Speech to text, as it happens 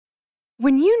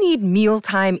When you need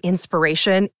mealtime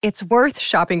inspiration, it's worth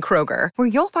shopping Kroger, where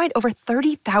you'll find over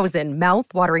 30,000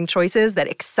 mouth-watering choices that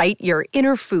excite your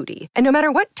inner foodie. And no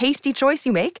matter what tasty choice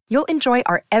you make, you'll enjoy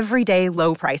our everyday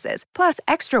low prices, plus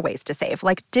extra ways to save,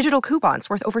 like digital coupons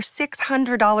worth over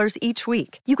 $600 each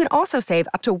week. You can also save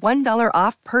up to $1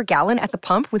 off per gallon at the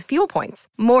pump with fuel points.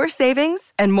 More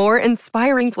savings and more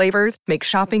inspiring flavors make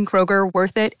shopping Kroger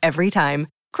worth it every time.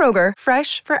 Kroger,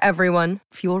 fresh for everyone.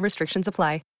 Fuel restrictions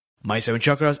apply. My Seven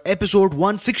Chakras, episode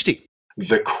 160.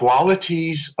 The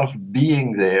qualities of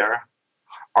being there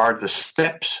are the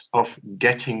steps of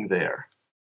getting there.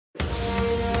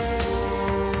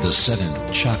 The seven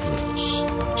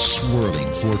chakras, swirling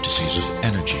vortices of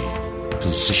energy,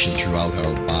 positioned throughout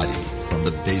our body from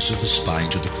the base of the spine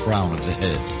to the crown of the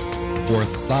head. For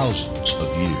thousands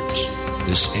of years,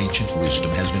 this ancient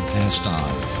wisdom has been passed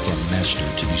on from master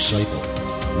to disciple.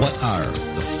 What are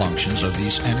the functions of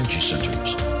these energy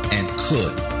centers? And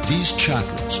could these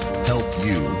chakras help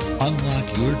you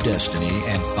unlock your destiny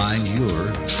and find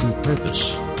your true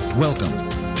purpose? Welcome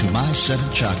to My Seven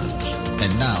Chakras.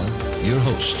 And now, your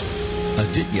host,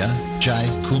 Aditya Jai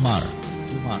Kumar.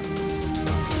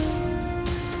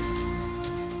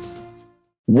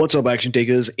 What's up, action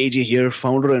takers? AJ here,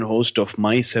 founder and host of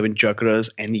My Seven Chakras,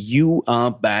 and you are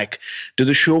back to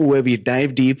the show where we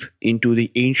dive deep into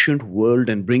the ancient world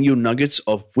and bring you nuggets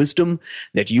of wisdom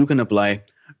that you can apply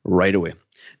right away.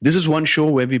 This is one show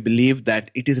where we believe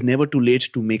that it is never too late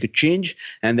to make a change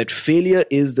and that failure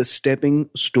is the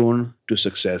stepping stone to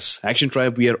success. Action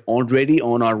Tribe, we are already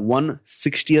on our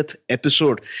 160th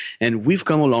episode and we've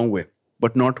come a long way,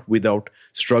 but not without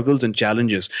struggles and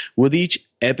challenges. With each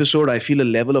episode, I feel a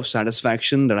level of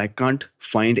satisfaction that I can't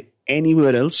find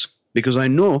anywhere else because I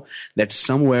know that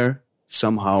somewhere,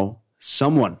 somehow,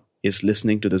 someone is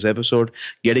listening to this episode,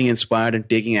 getting inspired and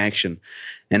taking action.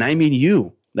 And I mean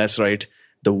you. That's right,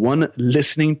 the one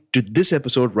listening to this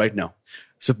episode right now.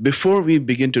 So before we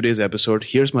begin today's episode,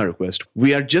 here's my request.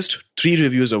 We are just 3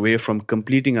 reviews away from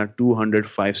completing our 200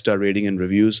 5-star rating and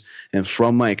reviews. And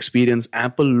from my experience,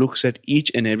 Apple looks at each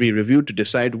and every review to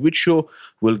decide which show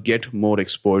will get more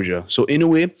exposure. So in a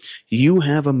way, you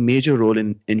have a major role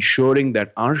in ensuring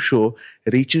that our show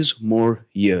reaches more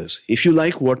ears. If you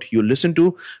like what you listen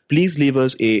to, please leave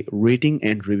us a rating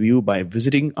and review by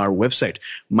visiting our website,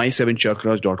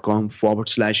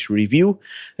 my7chakras.com/review.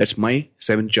 That's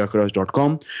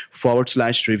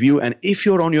my7chakras.com/review. And if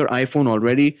you're on your iPhone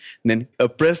already, then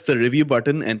press the review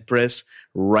button and press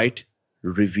write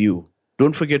review.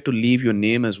 Don't forget to leave your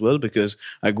name as well because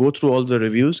I go through all the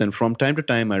reviews and from time to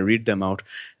time I read them out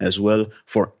as well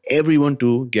for everyone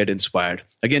to get inspired.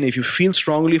 Again, if you feel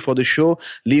strongly for the show,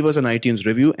 leave us an iTunes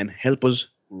review and help us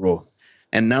grow.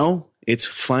 And now it's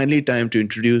finally time to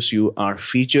introduce you our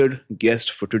featured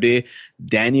guest for today,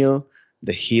 Daniel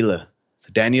the Healer. So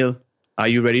Daniel, are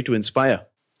you ready to inspire?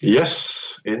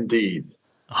 Yes, indeed.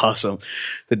 Awesome.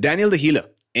 So Daniel the Healer,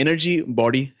 energy,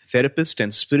 body therapist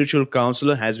and spiritual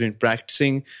counselor, has been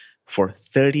practicing for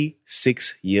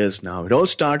 36 years now. It all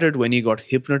started when he got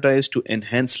hypnotized to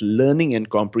enhance learning and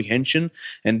comprehension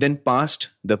and then passed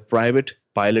the private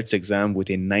pilot's exam with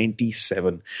a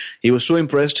 97. He was so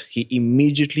impressed, he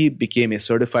immediately became a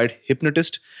certified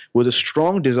hypnotist with a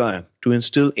strong desire to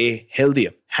instill a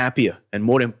healthier, happier, and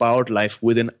more empowered life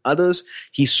within others.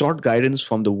 He sought guidance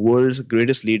from the world's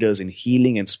greatest leaders in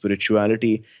healing and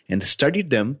spirituality and studied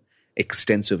them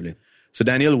extensively. So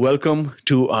Daniel, welcome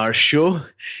to our show.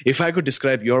 If I could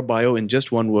describe your bio in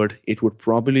just one word, it would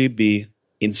probably be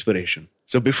inspiration.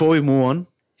 So before we move on,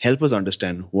 help us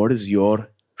understand what is your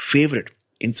favorite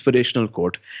inspirational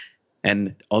quote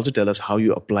and also tell us how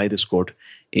you apply this quote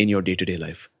in your day-to-day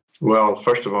life. Well,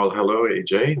 first of all, hello,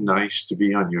 AJ. Nice to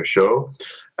be on your show.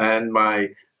 And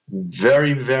my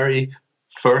very, very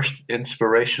first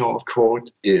inspirational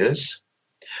quote is,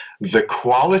 "The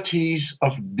qualities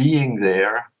of being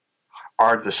there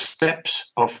are the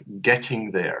steps of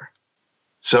getting there."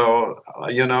 So,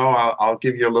 I'll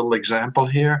give you a little example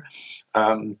here.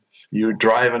 You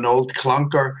drive an old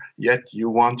clunker, yet you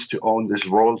want to own this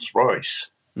Rolls Royce.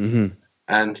 Mm-hmm.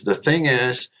 And the thing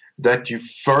is that you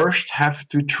first have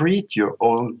to treat your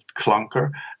old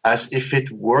clunker as if it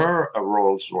were a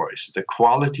Rolls Royce. The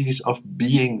qualities of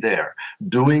being there,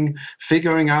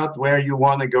 figuring out where you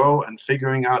want to go and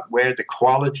figuring out what the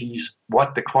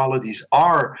qualities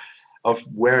are of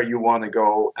where you want to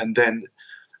go, and then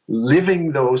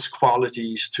living those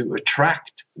qualities to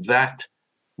attract that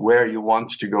where you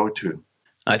want to go to.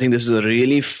 I think this is a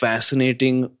really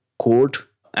fascinating quote.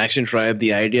 Action Tribe,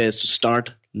 the idea is to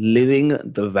start living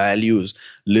the values,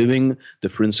 living the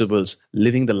principles,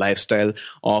 living the lifestyle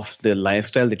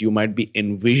that you might be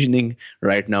envisioning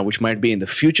right now, which might be in the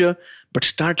future, but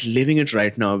start living it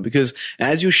right now. Because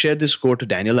as you shared this quote to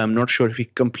Daniel, I'm not sure if he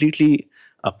completely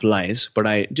applies, but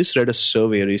I just read a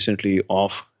survey recently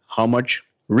of how much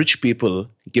rich people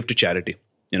give to charity,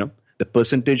 the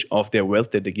percentage of their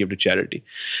wealth that they give to charity.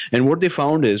 And what they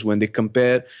found is when they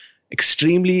compare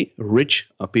extremely rich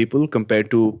people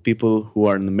compared to people who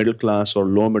are in the middle class or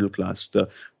lower middle class, the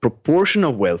proportion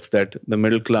of wealth that the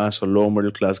middle class or lower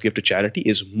middle class give to charity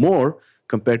is more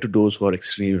compared to those who are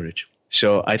extremely rich.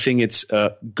 So I think it's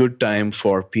a good time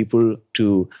for people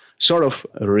to sort of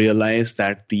realize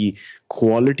that the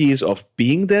qualities of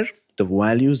being there, the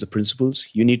values, the principles,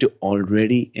 you need to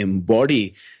already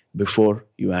embody before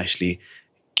you actually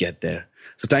get there.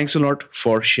 So thanks a lot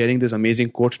for sharing this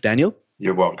amazing quote, Daniel.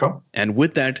 You're welcome. And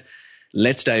with that,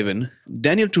 let's dive in.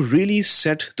 Daniel, to really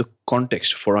set the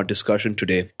context for our discussion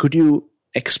today, could you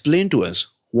explain to us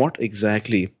what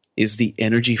exactly is the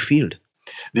energy field?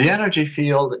 The energy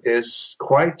field is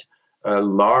quite a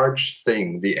large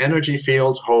thing. The energy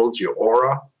field holds your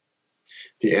aura.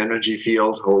 The energy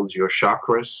field holds your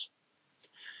chakras.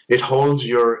 It holds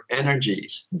your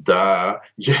energies. Duh.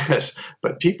 Yes,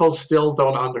 but people still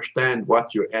don't understand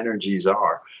what your energies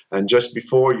are. And just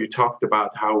before you talked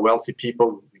about how wealthy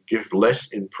people give less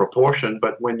in proportion,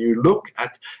 but when you look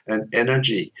at an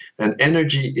energy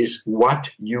is what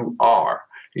you are.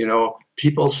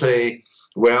 People say,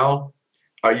 well,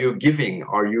 are you giving?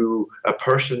 Are you a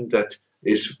person that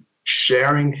is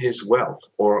sharing his wealth?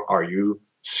 Or are you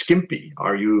skimpy?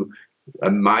 Are you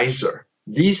a miser?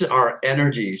 These are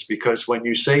energies, because when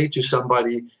you say to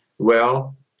somebody,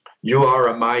 well, you are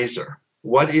a miser,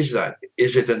 what is that?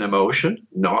 Is it an emotion?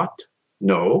 Not.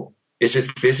 No. Is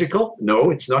it physical?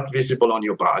 No, it's not visible on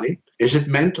your body. Is it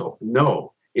mental?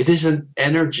 No. It is an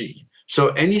energy. So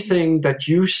anything that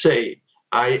you say,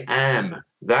 I am,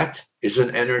 that is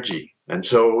an energy. And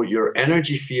so your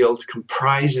energy field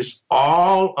comprises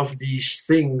all of these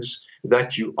things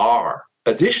that you are.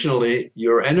 Additionally,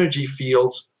 your energy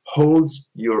field holds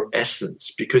your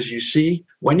essence, because you see,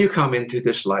 when you come into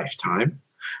this lifetime,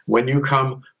 when you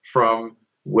come from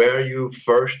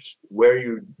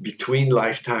between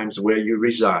lifetimes, where you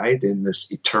reside in this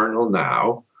eternal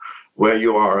now, where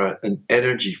you are an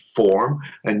energy form,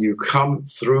 and you come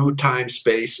through time,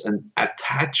 space, and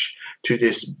attach to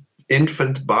this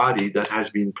infant body that has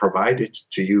been provided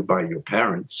to you by your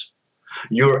parents,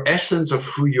 your essence of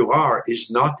who you are is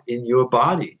not in your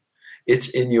body. It's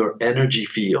in your energy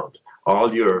field.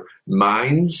 All your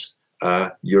minds,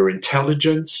 your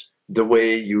intelligence, the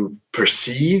way you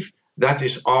perceive, that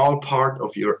is all part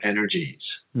of your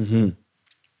energies. Mm-hmm.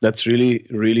 That's really,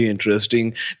 really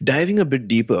interesting. Diving a bit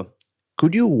deeper,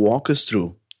 could you walk us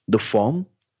through the form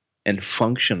and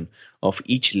function of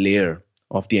each layer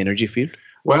of the energy field?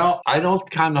 Well, I don't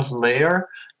kind of layer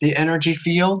the energy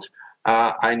field.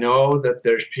 I know that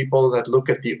there's people that look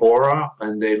at the aura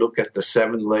and they look at the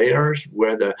 7 layers,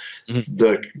 where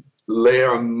the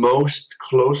layer most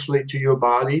closely to your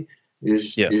body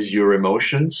is your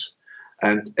emotions,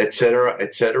 and et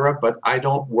cetera, but I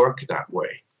don't work that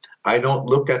way. I don't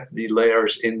look at the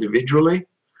layers individually.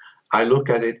 I look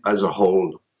at it as a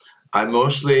whole.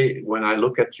 When I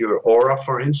look at your aura,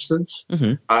 for instance,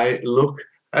 I look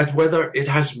at whether it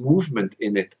has movement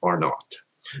in it or not.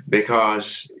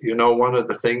 Because, one of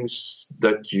the things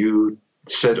that you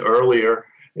said earlier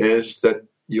is that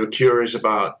you're curious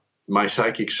about my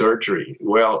psychic surgery.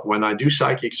 Well, when I do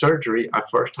psychic surgery, I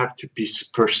first have to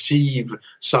perceive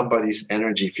somebody's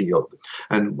energy field.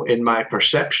 And in my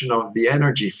perception of the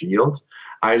energy field,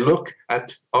 I look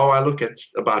at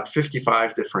about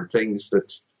 55 different things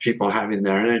that people have in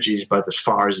their energies. But as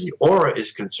far as the aura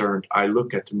is concerned, I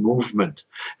look at movement,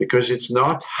 because it's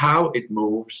not how it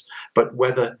moves, but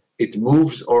whether it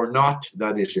moves or not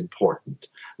that is important.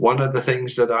 One of the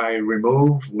things that I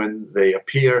remove when they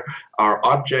appear are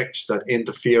objects that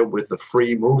interfere with the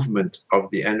free movement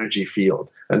of the energy field.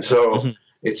 And so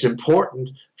it's important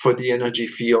for the energy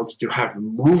fields to have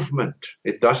movement.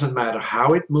 It doesn't matter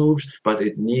how it moves, but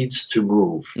it needs to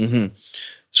move. Mm-hmm.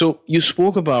 So you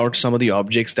spoke about some of the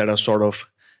objects that are sort of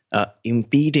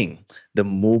impeding the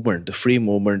movement, the free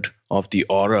movement of the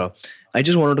aura. I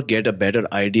just wanted to get a better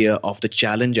idea of the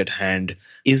challenge at hand.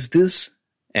 Is this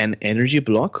an energy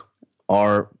block,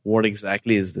 or what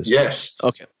exactly is this? Yes.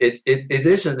 Okay. It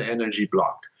is an energy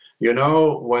block.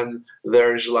 When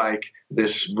there's like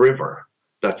this river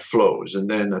that flows, and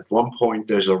then at one point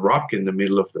there's a rock in the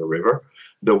middle of the river,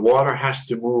 the water has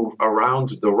to move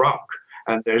around the rock.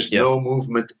 and there's no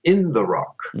movement in the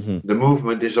rock. Mm-hmm. The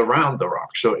movement is around the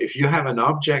rock. So if you have an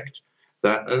object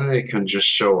that it can just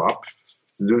show up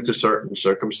due to certain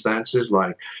circumstances,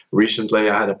 like recently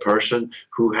I had a person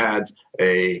who had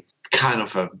a kind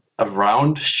of a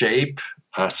round shape,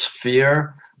 a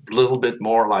sphere, a little bit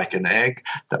more like an egg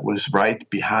that was right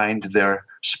behind their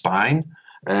spine.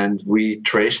 And we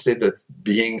traced it as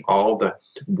being all the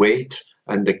weight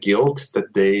and the guilt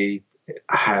that they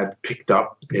had picked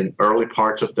up in early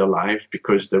parts of their life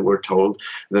because they were told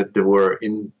that they were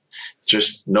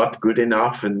just not good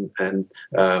enough, and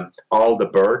all the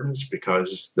burdens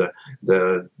because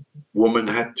the woman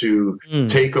had to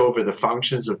take over the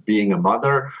functions of being a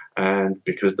mother, and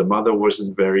because the mother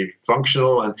wasn't very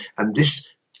functional, and this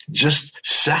just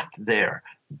sat there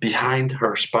behind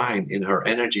her spine in her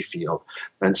energy field.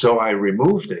 And so I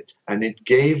removed it, and it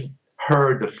gave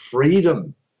her the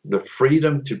freedom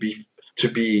to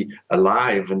be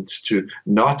alive and to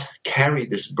not carry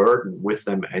this burden with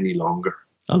them any longer.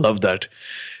 I love that.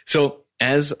 So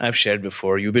as I've shared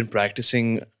before, you've been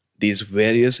practicing these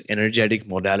various energetic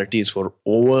modalities for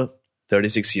over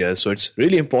 36 years. So it's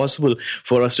really impossible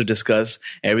for us to discuss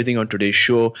everything on today's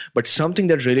show. But something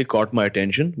that really caught my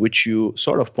attention, which you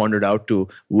sort of pointed out to,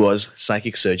 was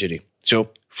psychic surgery.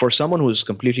 So for someone who's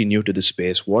completely new to this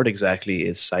space, what exactly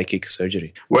is psychic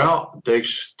surgery? Well,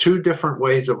 there's two different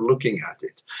ways of looking at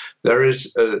it. There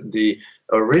is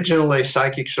originally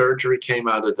psychic surgery came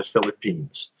out of the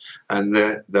Philippines, and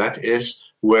that is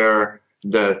where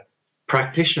the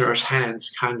practitioner's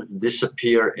hands kind of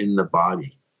disappear in the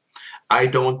body. I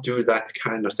don't do that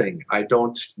kind of thing. I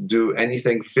don't do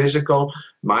anything physical.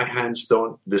 My hands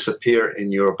don't disappear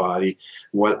in your body.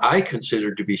 What I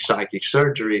consider to be psychic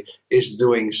surgery is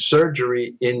doing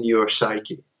surgery in your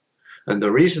psyche. And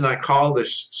the reason I call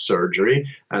this surgery,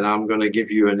 and I'm going to give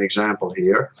you an example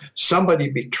here, somebody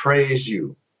betrays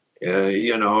you.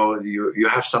 You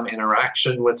have some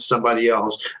interaction with somebody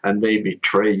else and they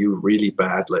betray you really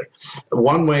badly.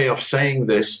 One way of saying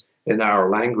this in our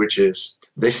language is,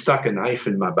 they stuck a knife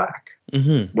in my back.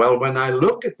 Mm-hmm. Well, when I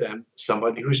look at them,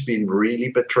 somebody who's been really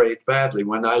betrayed badly,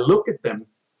 when I look at them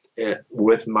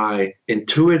with my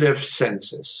intuitive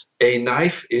senses, a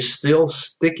knife is still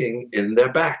sticking in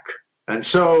their back. And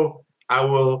so I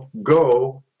will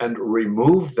go and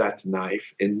remove that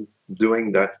knife in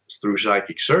doing that through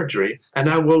psychic surgery, and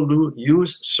I will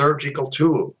use surgical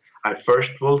tool. I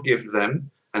first will give them,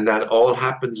 and that all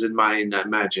happens in my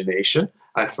imagination,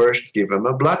 I first give them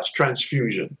a blood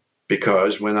transfusion,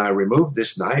 because when I remove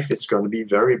this knife, it's going to be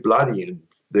very bloody and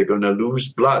they're going to lose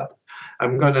blood.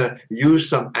 I'm going to use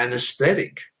some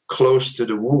anesthetic close to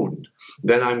the wound.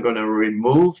 Then I'm going to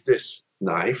remove this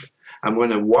knife. I'm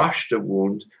going to wash the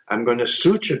wound. I'm going to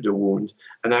suture the wound,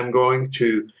 and I'm going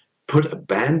to put a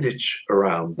bandage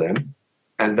around them.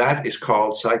 And that is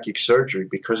called psychic surgery,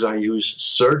 because I use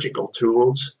surgical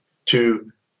tools to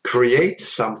create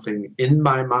something in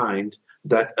my mind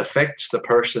that affects the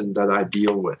person that I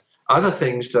deal with. Other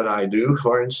things that I do,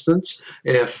 for instance,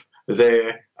 if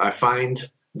I find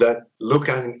that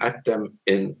looking at them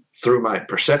through my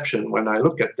perception, when I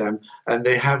look at them and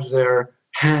they have their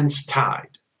hands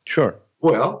tied. Sure.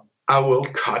 Well, I will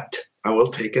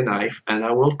take a knife and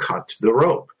I will cut the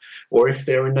rope. Or if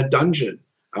they're in a dungeon,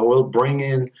 I will bring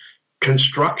in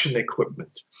construction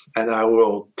equipment and I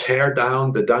will tear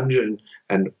down the dungeon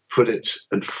and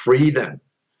free them.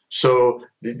 So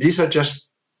these are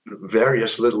just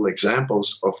various little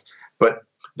examples but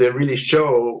they really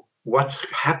show what's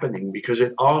happening, because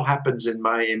it all happens in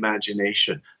my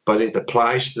imagination, but it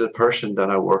applies to the person that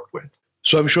I work with.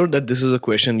 So I'm sure that this is a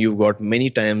question you've got many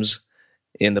times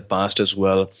in the past as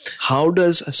well. How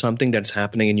does something that's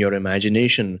happening in your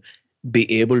imagination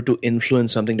be able to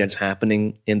influence something that's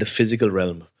happening in the physical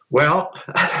realm? Well,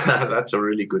 that's a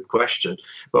really good question.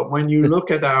 But when you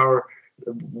look at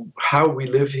how we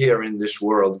live here in this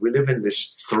world, we live in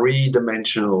this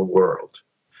three-dimensional world.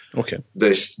 Okay.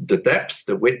 There's the depth,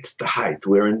 the width, the height.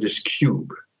 We're in this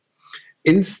cube.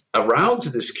 Around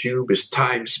this cube is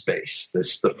time-space.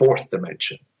 That's the fourth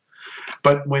dimension.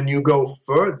 But when you go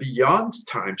further beyond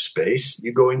time-space,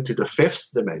 you go into the fifth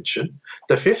dimension.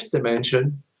 The fifth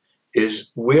dimension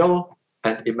is will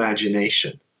and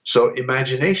imagination. So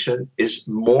imagination is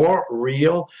more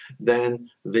real than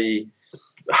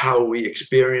how we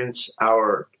experience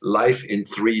our life in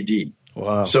 3D.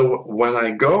 Wow. So when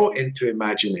I go into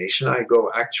imagination, I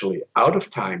go actually out of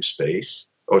time-space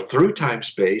or through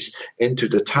time-space into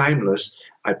the timeless.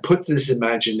 I put this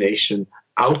imagination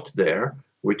out there,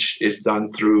 which is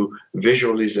done through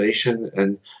visualization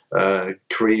and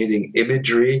creating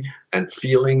imagery and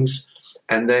feelings.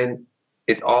 And then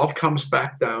it all comes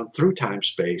back down through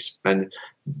time-space. And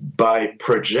by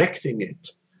projecting it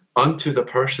onto the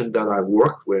person that I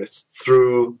work with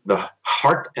through the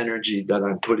heart energy that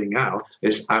I'm putting out,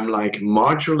 is I'm like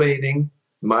modulating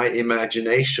my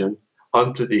imagination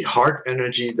onto the heart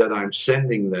energy that I'm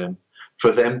sending them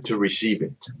for them to receive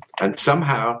it. And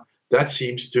somehow that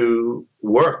seems to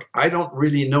work. I don't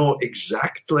really know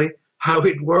exactly how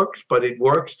it works, but it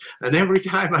works. And every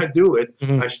time I do it,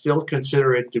 I still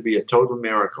consider it to be a total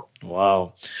miracle.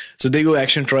 Wow. So there you go,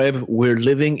 Action Tribe. We're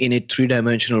living in a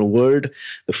three-dimensional world.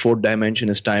 The fourth dimension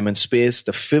is time and space.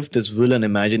 The fifth is will and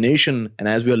imagination. And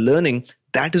as we are learning,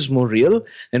 that is more real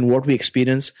than what we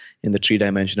experience in the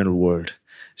three-dimensional world.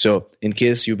 So in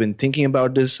case you've been thinking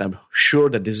about this, I'm sure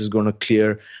that this is going to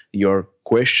clear your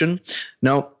question.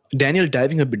 Now, Daniel,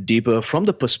 diving a bit deeper from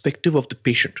the perspective of the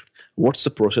patient, what's the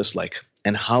process like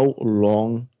and how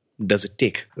long does it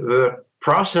take? The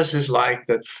process is like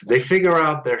that they figure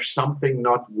out there's something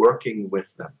not working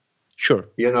with them. Sure.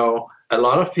 You know, a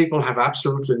lot of people have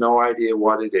absolutely no idea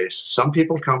what it is. Some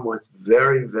people come with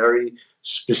very, very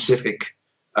specific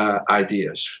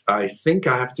ideas. I think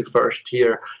I have to first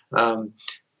here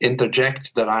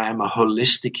interject that I am a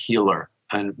holistic healer.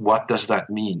 And what does that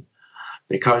mean?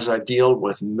 Because I deal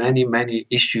with many, many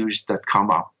issues that come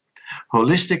up.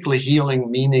 Holistically healing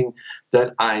meaning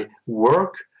that I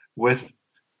work with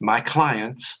my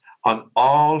clients on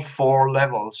all four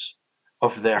levels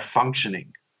of their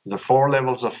functioning. The four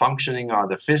levels of functioning are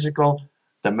the physical,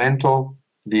 the mental,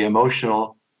 the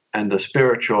emotional, and the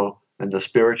spiritual. And the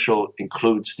spiritual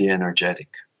includes the energetic.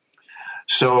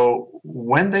 So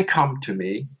when they come to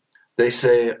me, they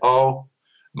say, oh,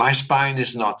 my spine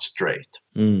is not straight.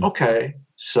 Okay.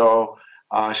 So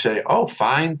I say, oh,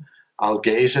 fine. I'll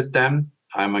gaze at them.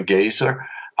 I'm a gazer.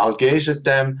 I'll gaze at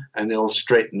them and it'll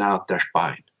straighten out their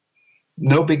spine.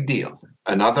 No big deal.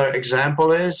 Another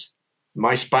example is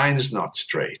my spine is not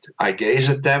straight. I gaze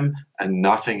at them and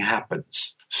nothing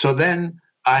happens. So then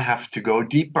I have to go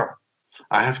deeper.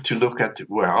 I have to look at,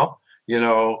 well, you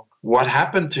know, what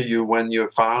happened to you when you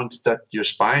found that your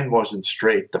spine wasn't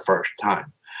straight the first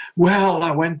time? Well,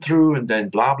 I went through and then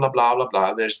blah, blah, blah, blah,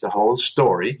 blah. There's the whole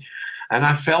story. And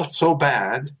I felt so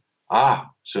bad.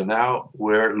 So now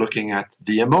we're looking at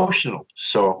the emotional.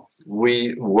 So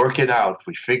we work it out.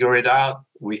 We figure it out.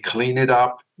 We clean it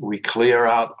up. We clear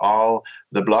out all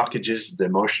the blockages, the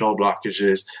emotional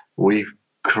blockages. We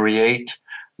create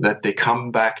that they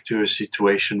come back to a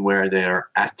situation where they're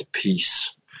at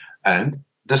peace and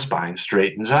the spine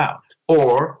straightens out.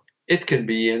 Or it can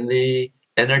be in the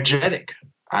energetic.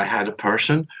 I had a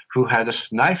person who had a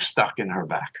knife stuck in her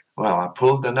back. Well, I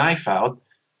pulled the knife out,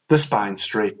 the spine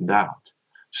straightened out.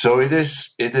 So it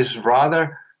is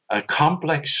rather a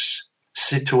complex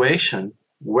situation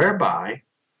whereby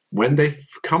when they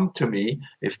come to me,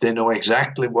 if they know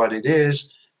exactly what it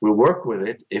is, we work with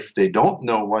it. If they don't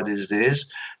know what it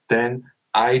is, then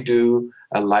I do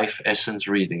a life essence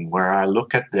reading where I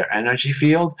look at their energy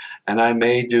field, and I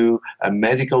may do a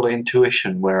medical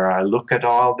intuition where I look at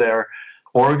all their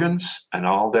organs and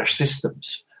all their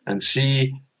systems and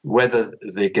see whether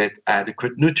they get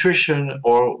adequate nutrition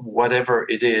or whatever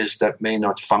it is that may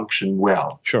not function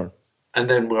well. Sure. And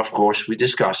then, of course, we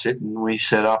discuss it and we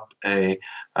set up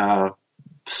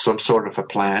some sort of a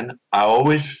plan. I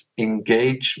always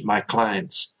engage my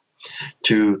clients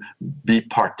to be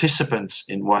participants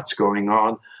in what's going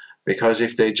on, because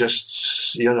if they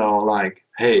just, like,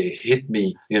 hey, hit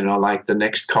me, like the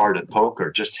next card at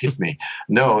poker, just hit me.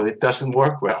 No, it doesn't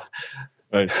work well.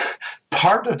 Right.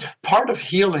 Part of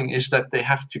healing is that they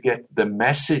have to get the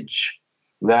message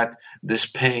that this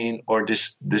pain or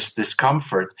this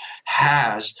discomfort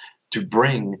has to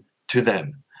bring to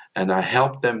them. And I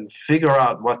help them figure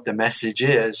out what the message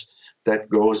is that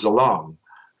goes along,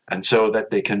 and so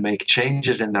that they can make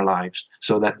changes in their lives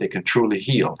so that they can truly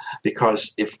heal.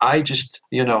 Because if I just,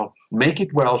 make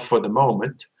it well for the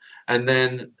moment, and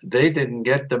then they didn't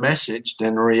get the message,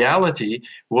 then reality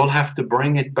will have to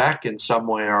bring it back in some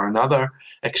way or another,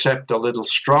 except a little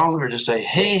stronger to say,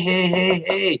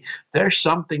 hey, there's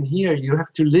something here you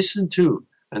have to listen to.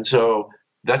 And so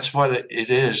that's what it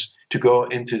is to go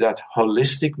into that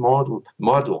holistic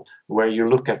model where you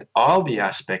look at all the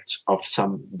aspects of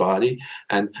somebody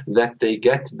and that they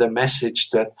get the message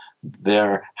that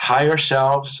their higher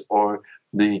selves or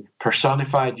the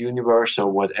personified universe or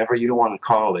whatever you want to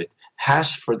call it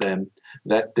has for them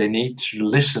that they need to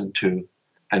listen to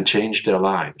and change their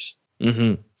lives.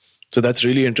 Mm-hmm. So that's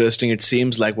really interesting. It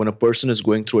seems like when a person is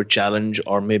going through a challenge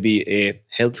or maybe a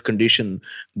health condition,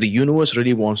 the universe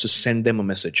really wants to send them a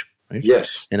message, right?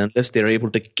 Yes. And unless they're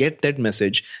able to get that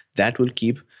message, that will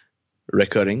keep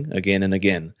recurring again and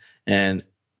again. And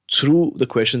through the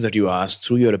questions that you ask,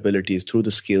 through your abilities, through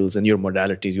the skills and your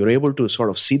modalities, you're able to sort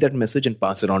of see that message and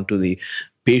pass it on to the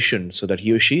patient so that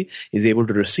he or she is able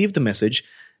to receive the message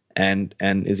and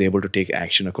is able to take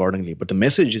action accordingly. But the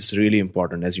message is really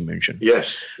important, as you mentioned.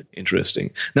 Yes.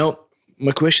 Interesting. Now,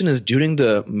 my question is, during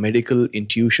the medical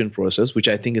intuition process, which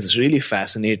I think is really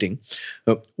fascinating,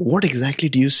 what exactly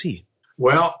do you see?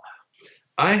 Well,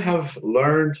 I have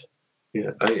learned,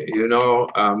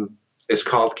 it's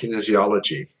called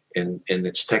kinesiology in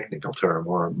its technical term,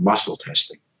 or muscle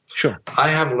testing. Sure. I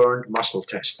have learned muscle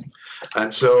testing.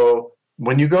 And so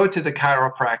when you go to the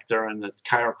chiropractor and the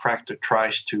chiropractor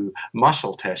tries to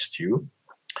muscle test you,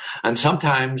 and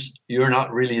sometimes you're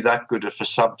not really that good of a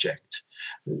subject,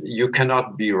 you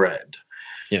cannot be read.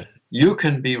 Yeah. You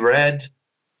can be read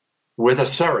with a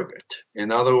surrogate.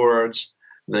 In other words,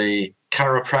 the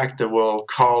chiropractor will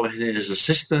call his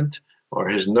assistant or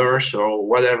his nurse or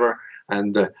whatever,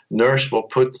 and the nurse will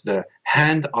put the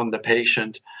hand on the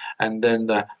patient, and then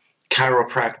the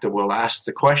chiropractor will ask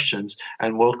the questions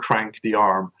and will crank the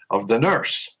arm of the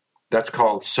nurse. That's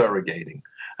called surrogating.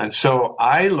 And so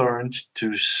I learned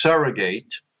to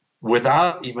surrogate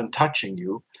without even touching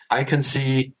you. I can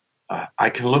see, I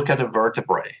can look at a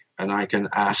vertebrae and I can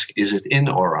ask, is it in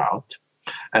or out?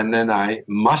 And then I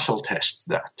muscle test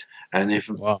that. And if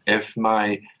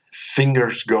my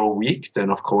fingers go weak, then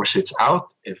of course it's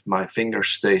out. If my fingers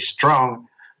stay strong,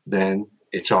 then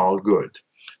it's all good.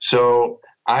 So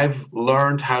I've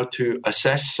learned how to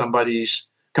assess somebody's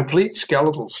complete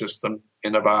skeletal system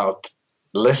in about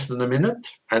less than a minute.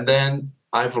 And then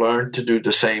I've learned to do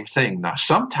the same thing. Now,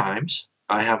 sometimes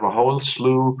I have a whole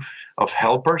slew of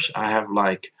helpers. I have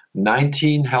like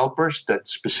 19 helpers that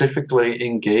specifically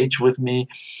engage with me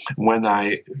when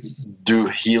I do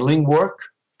healing work.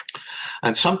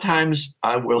 And sometimes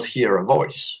I will hear a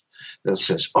voice that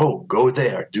says, oh, go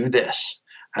there, do this.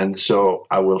 And so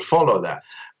I will follow that.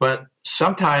 But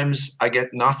sometimes I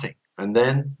get nothing. And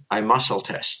then I muscle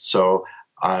test. So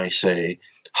I say,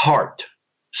 heart,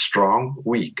 strong,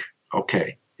 weak.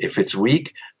 Okay. If it's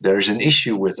weak, there's an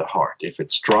issue with the heart. If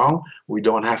it's strong, we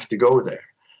don't have to go there.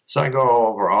 So I go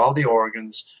over all the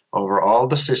organs, over all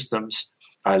the systems.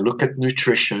 I look at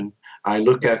nutrition. I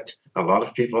look at, a lot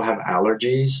of people have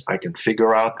allergies. I can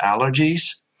figure out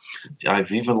allergies.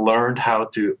 I've even learned how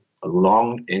to,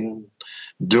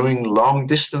 doing long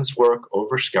distance work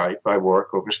over Skype, I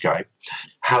work over Skype,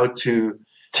 how to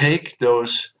take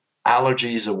those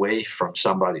allergies away from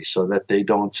somebody so that they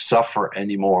don't suffer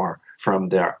anymore from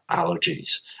their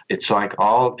allergies. It's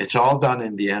all done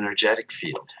in the energetic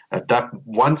field.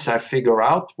 Once I figure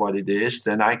out what it is,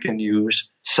 then I can use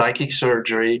psychic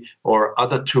surgery or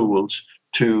other tools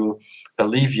to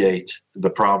alleviate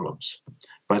the problems.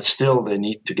 But still, they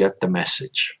need to get the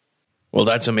message. Well,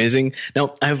 that's amazing.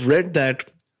 Now, I've read that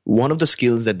one of the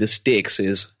skills that this takes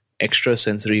is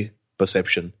extrasensory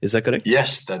perception. Is that correct?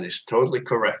 Yes, that is totally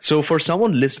correct. So for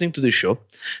someone listening to the show,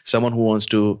 someone who wants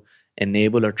to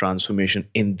enable a transformation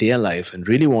in their life and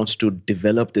really wants to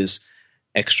develop this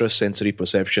extrasensory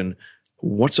perception,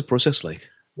 what's the process like?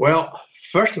 Well,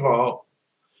 first of all,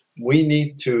 we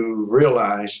need to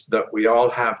realize that we all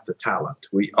have the talent.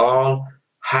 We all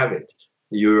have it.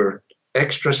 Your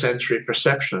extrasensory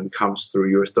perception comes through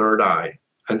your third eye.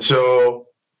 And so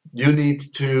you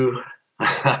need to,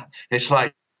 it's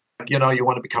like, you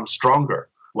want to become stronger.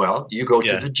 Well, you go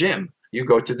to the gym. You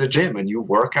go to the gym and you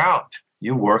work out.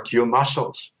 You work your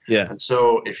muscles. Yeah. And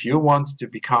so if you want to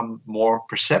become more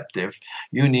perceptive,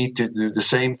 you need to do the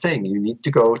same thing. You need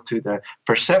to go to the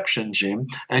perception gym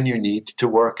and you need to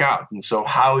work out. And so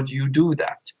how do you do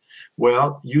that?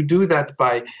 Well, you do that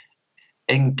by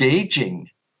engaging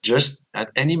just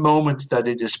at any moment that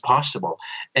it is possible,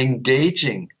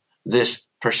 engaging this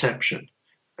perception.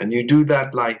 And you do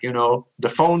that like, the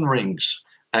phone rings.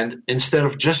 And instead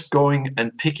of just going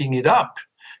and picking it up,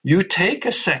 you take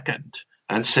a second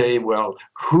and say, well,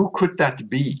 who could that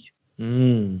be?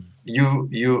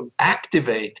 You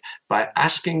activate by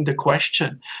asking the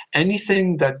question.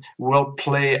 Anything that will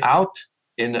play out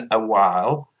in a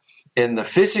while in the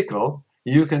physical,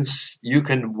 you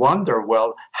can wonder,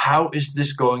 well, how is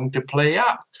this going to play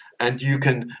out? And you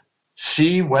can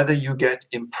see whether you get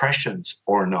impressions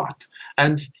or not.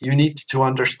 And you need to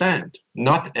understand,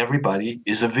 not everybody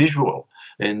is a visual.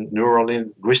 In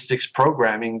neurolinguistics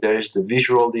programming, there's the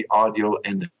visual, the audio,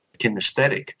 and the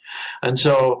kinesthetic. And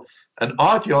so an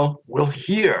audio will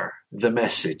hear the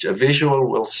message. A visual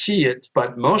will see it,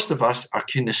 but most of us are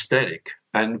kinesthetic,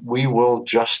 and we will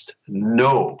just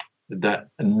know. That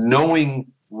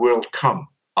knowing will come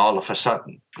all of a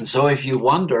sudden. And so if you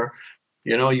wonder,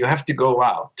 You have to go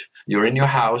out. You're in your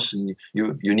house and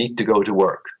you need to go to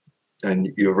work.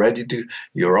 And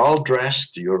you're all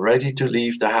dressed, you're ready to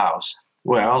leave the house.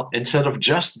 Well, instead of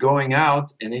just going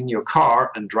out and in your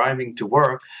car and driving to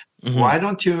work, why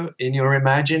don't you, in your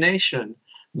imagination,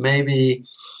 maybe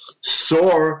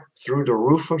soar through the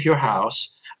roof of your house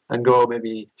and go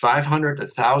maybe 500,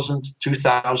 1,000,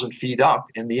 2,000 feet up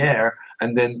in the air,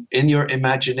 and then in your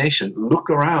imagination, look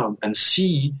around and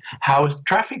see how is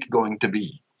traffic going to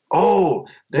be. Oh,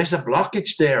 there's a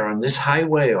blockage there on this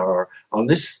highway or on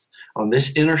this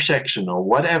intersection or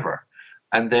whatever.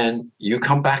 And then you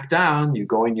come back down, you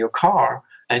go in your car,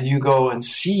 and you go and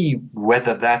see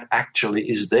whether that actually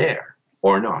is there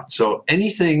or not. So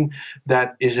anything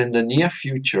that is in the near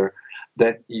future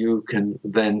that you can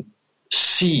then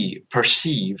see,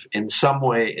 perceive in some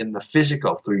way in the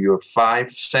physical through your five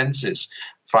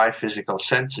physical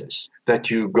senses, that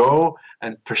you go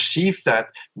and perceive that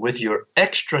with your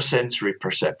extrasensory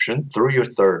perception through your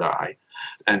third eye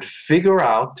and figure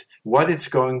out what it's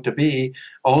going to be,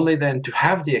 only then to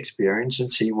have the experience and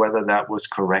see whether that was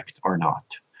correct or not.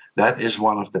 That is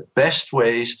one of the best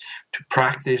ways to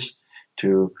practice,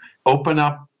 to open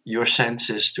up your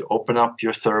senses, to open up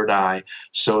your third eye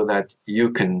so that you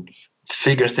can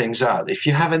figure things out. If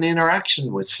you have an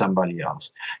interaction with somebody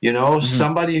else,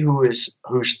 somebody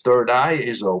whose third eye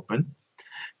is open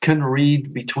can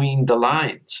read between the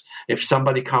lines. If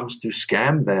somebody comes to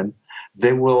scam them,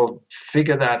 they will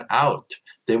figure that out.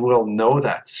 They will know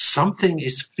that something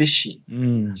is fishy.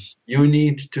 You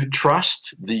need to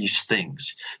trust these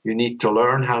things. You need to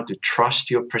learn how to trust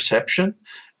your perception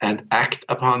and act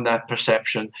upon that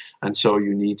perception. And so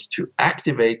you need to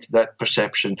activate that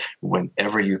perception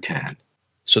whenever you can.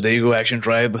 So there you go, Action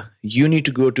Tribe. You need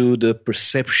to go to the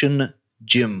perception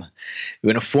gym.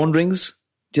 When a phone rings,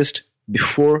 just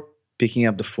before picking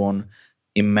up the phone,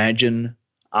 imagine,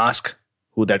 ask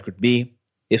who that could be.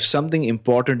 If something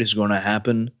important is going to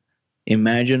happen,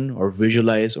 imagine or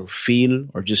visualize or feel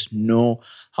or just know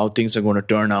how things are going to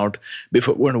turn out.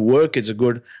 Before going to work, it's a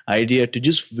good idea to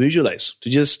just visualize, to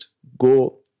just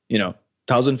go,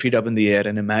 1,000 feet up in the air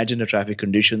and imagine the traffic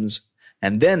conditions.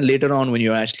 And then later on, when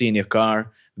you're actually in your car,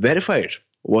 verify it.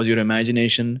 Was your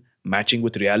imagination matching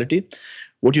with reality?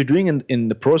 What you're doing in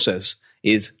the process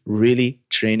is really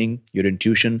training your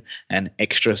intuition and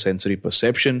extrasensory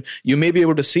perception. You may be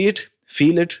able to see it,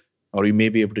 feel it, or you may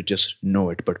be able to just know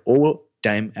it. But over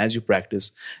time, as you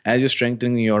practice, as you're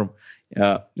strengthening your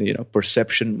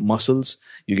perception muscles,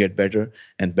 you get better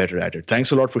and better at it.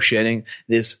 Thanks a lot for sharing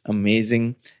this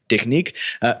amazing technique.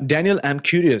 Daniel, I'm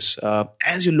curious,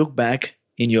 as you look back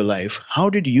in your life, how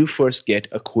did you first get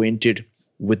acquainted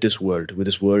with this world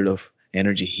of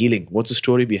energy healing? What's the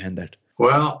story behind that?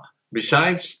 Well,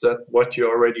 besides that, what you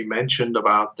already mentioned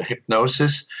about the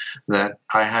hypnosis, that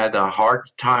I had a hard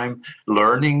time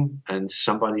learning, and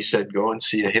somebody said, go and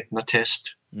see a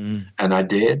hypnotist. And I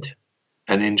did.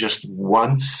 And in just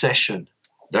one session,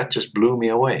 that just blew me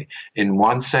away. In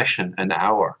one session, an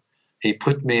hour, he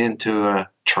put me into a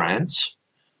trance,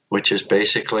 which is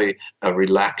basically a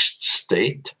relaxed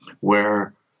state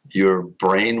where your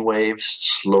brain waves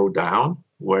slow down,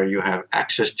 where you have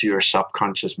access to your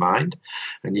subconscious mind.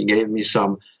 And he gave me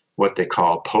some what they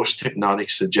call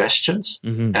post-hypnotic suggestions,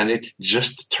 and it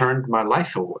just turned my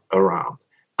life around.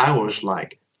 I was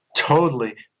like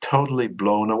totally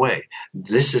blown away.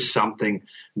 This is something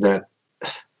that,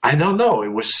 I don't know, it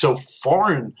was so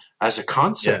foreign as a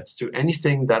concept to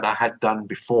anything that I had done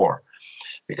before.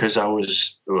 Because I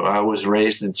was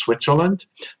raised in Switzerland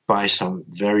by some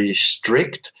very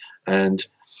strict and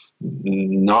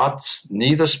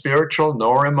neither spiritual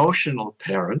nor emotional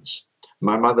parents.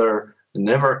 My mother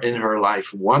never in her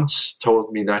life once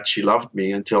told me that she loved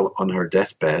me until on her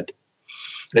deathbed.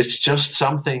 It's just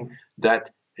something that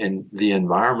in the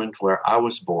environment where I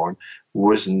was born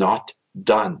was not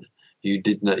done.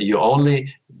 You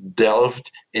only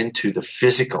delved into the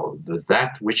physical,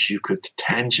 that which you could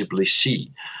tangibly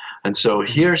see. And so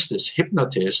here's this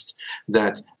hypnotist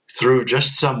that through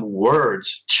just some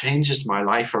words changes my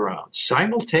life around.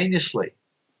 Simultaneously,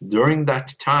 during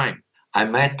that time, I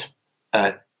met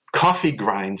a coffee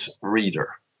grinds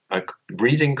reader.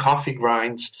 Reading coffee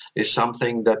grinds is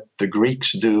something that the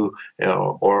Greeks do,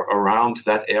 or around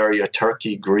that area,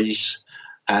 Turkey, Greece,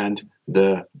 and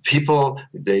the people,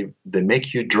 they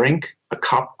make you drink a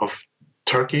cup of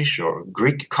Turkish or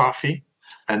Greek coffee,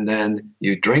 and then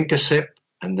you drink a sip,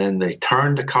 and then they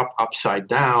turn the cup upside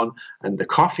down, and the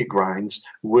coffee grinds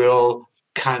will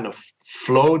kind of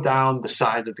flow down the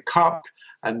side of the cup,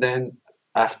 and then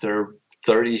after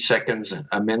 30 seconds,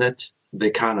 a minute, they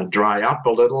kind of dry up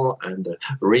a little, and the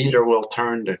reader will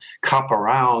turn the cup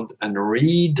around and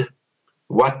read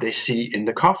what they see in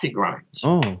the coffee grinds.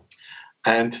 Oh.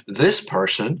 And this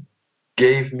person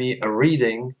gave me a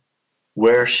reading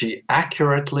where she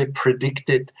accurately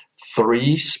predicted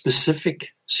 3 specific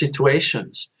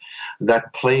situations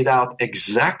that played out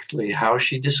exactly how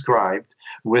she described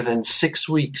within 6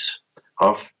 weeks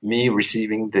of me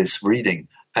receiving this reading.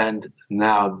 And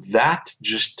now that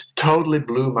just totally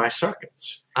blew my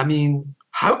circuits. I mean,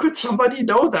 how could somebody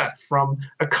know that from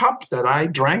a cup that I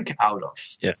drank out of?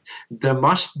 Yeah. There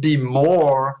must be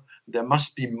more,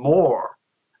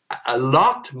 a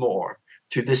lot more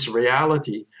to this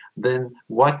reality than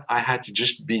what I had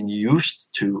just been used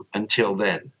to until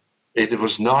then. It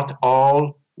was not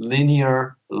all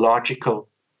linear, logical.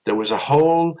 There was a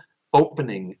whole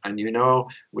opening, and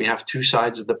we have 2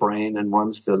 sides of the brain, and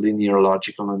one's the linear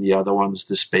logical and the other one's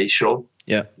the spatial,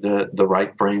 the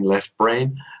right brain, left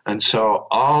brain. And so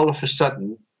all of a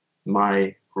sudden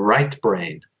my right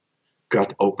brain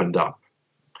got opened up.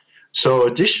 So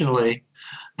additionally,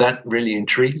 that really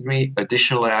intrigued me.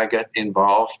 Additionally, I got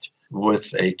involved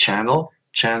with a channel.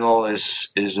 Channel is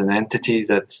an entity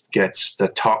that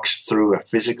talks through a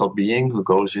physical being who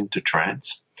goes into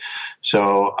trance.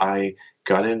 So I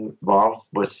got involved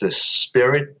with the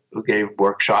spirit who gave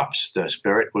workshops. The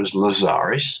spirit was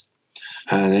Lazaris.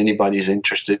 And anybody who's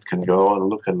interested can go and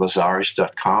look at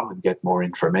Lazaris.com and get more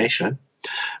information.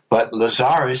 But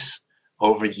Lazaris,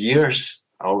 over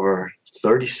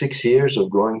 36 years of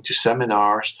going to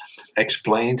seminars,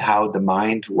 explained how the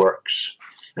mind works.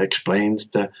 Explained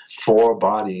the 4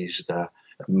 bodies, the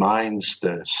minds,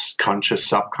 the conscious,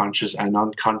 subconscious, and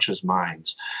unconscious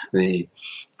minds, the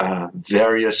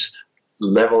various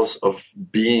levels of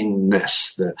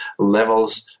beingness, the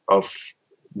levels of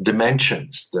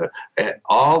dimensions,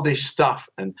 all this stuff.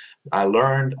 And I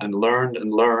learned,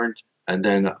 and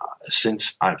then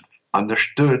since I've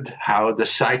understood how the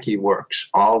psyche works,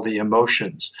 all the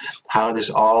emotions, how this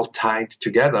all tied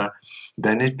together,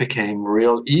 then it became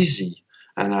real easy.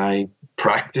 And I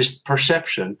practiced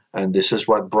perception, and this is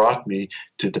what brought me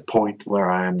to the point where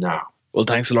I am now. Well,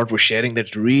 thanks a lot for sharing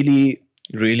that really,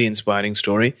 really inspiring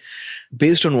story.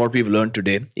 Based on what we've learned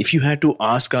today, if you had to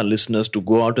ask our listeners to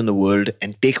go out in the world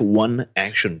and take one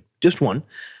action, just one,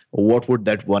 what would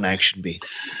that one action be?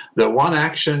 The one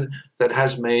action that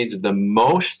has made the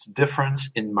most difference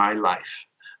in my life,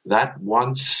 that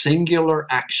one singular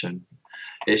action,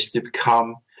 is to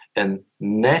become a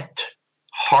net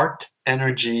heart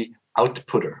energy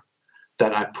outputter,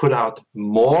 that I put out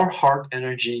more heart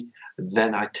energy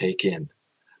than I take in.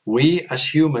 We as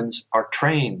humans are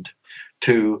trained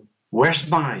to, where's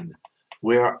mine?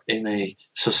 We're in a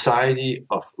society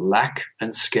of lack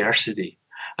and scarcity.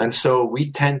 And so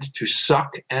we tend to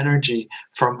suck energy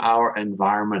from our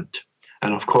environment.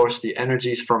 And of course, the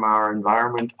energies from our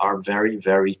environment are very,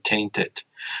 very tainted.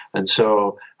 And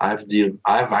so I've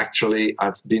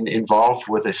been involved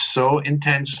with it so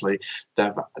intensely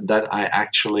that I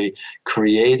actually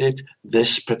created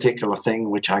this particular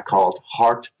thing, which I called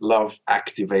heart love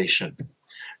activation.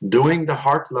 Doing the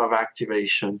heart love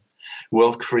activation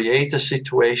will create a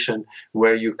situation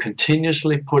where you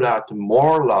continuously put out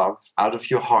more love out of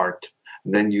your heart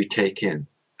than you take in.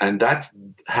 And that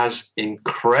has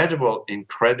incredible,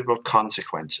 incredible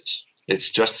consequences.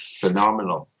 It's just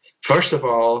phenomenal. First of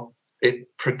all,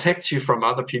 it protects you from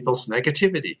other people's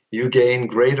negativity. You gain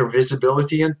greater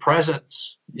visibility and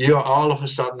presence. You all of a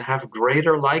sudden have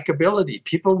greater likability.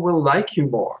 People will like you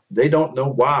more. They don't know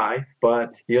why,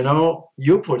 but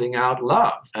you're putting out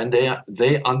love, and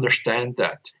they understand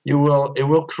that. It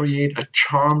will create a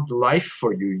charmed life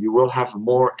for you. You will have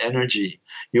more energy.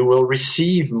 You will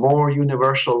receive more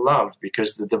universal love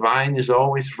because the divine is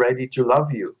always ready to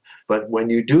love you. But when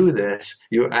you do this,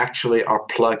 you actually are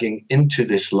plugging into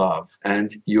this love,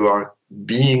 and you are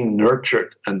being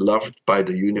nurtured and loved by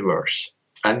the universe.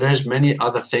 And there's many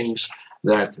other things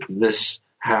that this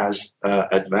has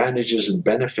advantages and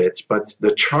benefits, but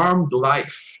the charmed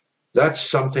life, that's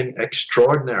something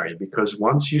extraordinary, because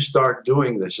once you start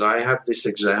doing this, I have this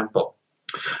example.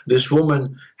 This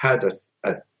woman had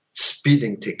a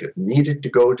speeding ticket, needed to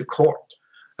go to court.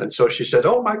 And so she said,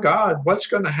 "Oh my God, what's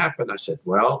going to happen?" I said,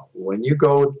 "Well, when you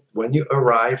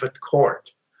arrive at court,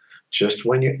 just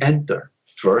when you enter,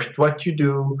 first what you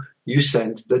do, you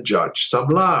send the judge some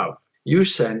love. You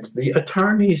send the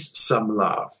attorneys some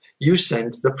love. You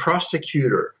send the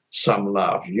prosecutor some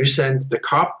love. You send the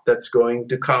cop that's going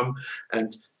to come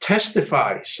and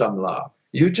testify some love.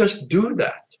 You just do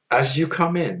that as you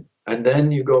come in. And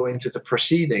then you go into the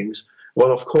proceedings."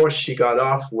 Well, of course, she got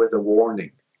off with a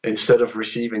warning. instead of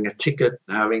receiving a ticket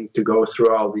and having to go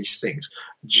through all these things.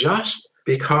 Just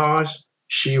because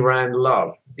she ran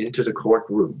love into the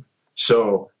courtroom.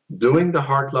 So doing the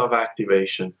heart love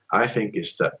activation, I think,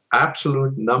 is the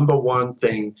absolute number one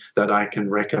thing that I can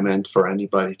recommend for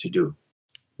anybody to do.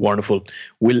 Wonderful.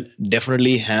 We'll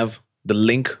definitely have the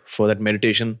link for that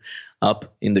meditation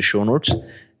up in the show notes.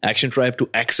 Action Tribe, to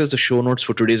access the show notes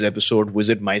for today's episode,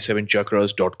 visit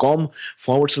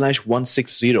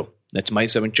my7chakras.com/160. That's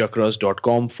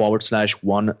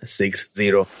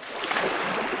my7chakras.com/160.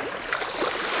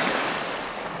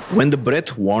 When the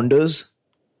breath wanders,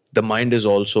 the mind is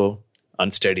also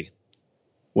unsteady.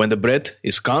 When the breath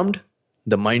is calmed,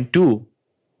 the mind too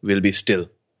will be still.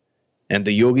 And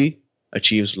the yogi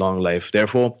achieves long life.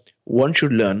 Therefore, one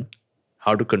should learn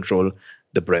how to control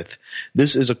the breath.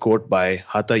 This is a quote by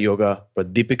Hatha Yoga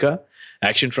Pradipika.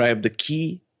 Action Tribe, the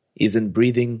key is in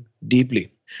breathing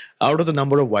deeply. Out of the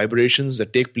number of vibrations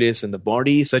that take place in the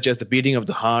body, such as the beating of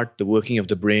the heart, the working of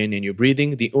the brain, and your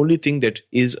breathing, the only thing that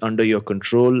is under your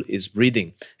control is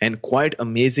breathing. And quite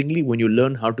amazingly, when you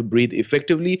learn how to breathe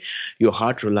effectively, your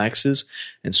heart relaxes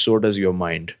and so does your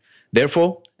mind.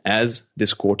 Therefore, as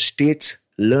this quote states,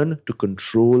 learn to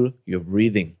control your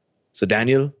breathing. So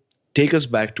Daniel, take us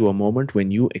back to a moment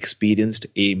when you experienced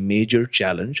a major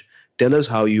challenge. Tell us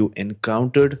how you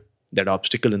encountered that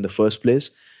obstacle in the first place,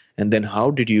 and then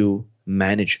how did you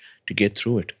manage to get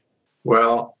through it?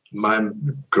 Well, my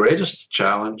greatest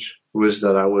challenge was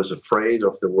that I was afraid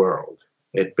of the world.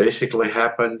 It basically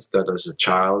happened that as a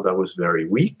child I was very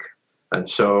weak, and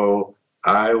so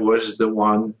I was the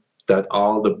one that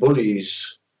all the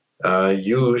bullies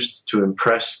used to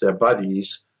impress their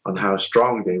buddies on how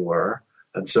strong they were.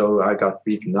 And so I got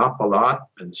beaten up a lot,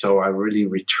 and so I really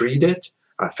retreated.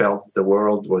 I felt the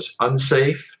world was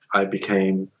unsafe. I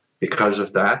became, because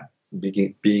of that,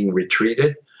 being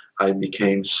retreated, I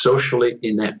became socially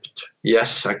inept.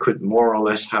 Yes, I could more or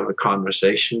less have a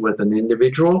conversation with an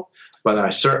individual, but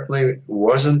I certainly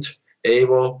wasn't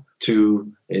able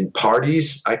to, in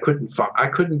parties, I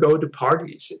couldn't go to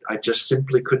parties. I just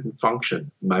simply couldn't function.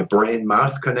 My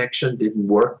brain-mouth connection didn't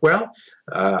work well.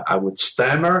 I would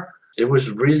stammer. It was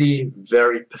really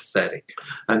very pathetic.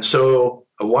 And so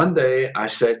one day I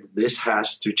said, this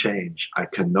has to change. I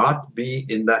cannot be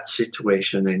in that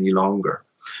situation any longer.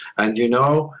 And you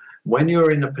know, when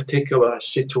you're in a particular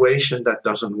situation that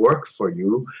doesn't work for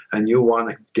you and you want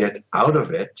to get out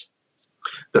of it,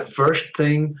 the first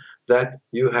thing that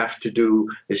you have to do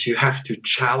is you have to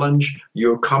challenge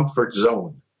your comfort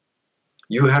zone.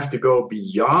 You have to go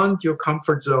beyond your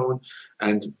comfort zone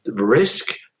and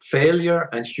risk failure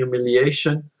and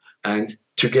humiliation, and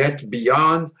to get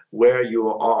beyond where you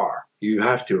are, you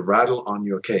have to rattle on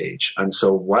your cage. And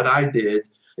so what I did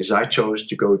is I chose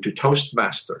to go to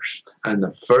Toastmasters, and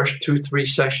the first 2-3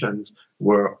 sessions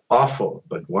were awful.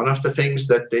 But one of the things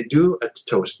that they do at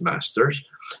Toastmasters,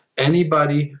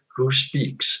 anybody who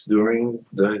speaks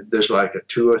there's like a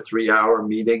 2 or 3 hour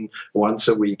meeting once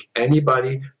a week,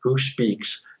 anybody who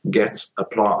speaks gets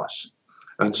applause.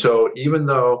 And so even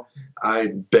though I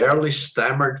barely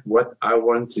stammered what I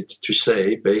wanted to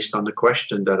say based on the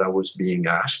question that I was being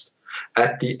asked,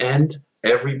 at the end,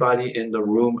 everybody in the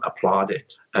room applauded.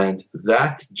 And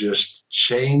that just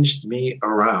changed me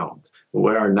around,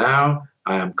 where now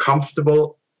I am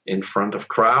comfortable in front of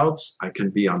crowds. I can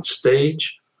be on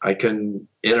stage. I can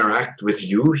interact with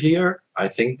you here. I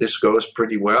think this goes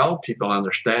pretty well. People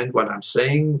understand what I'm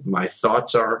saying. My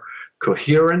thoughts are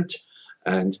coherent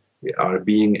and are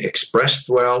being expressed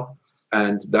well.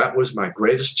 And that was my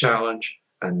greatest challenge.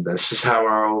 And this is how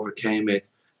I overcame it,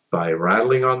 by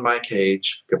rattling on my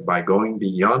cage, by going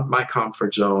beyond my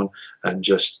comfort zone and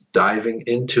just diving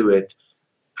into it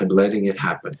and letting it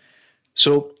happen.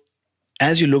 So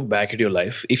as you look back at your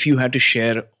life, if you had to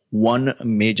share one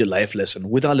major life lesson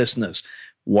with our listeners,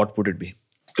 what would it be?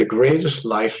 The greatest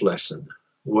life lesson?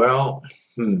 Well,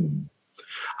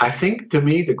 I think to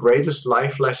me the greatest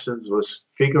life lessons was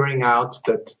figuring out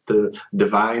that the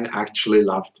divine actually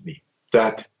loved me.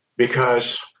 That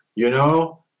because, you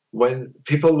know, when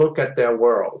people look at their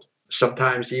world,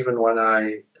 sometimes even when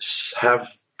I have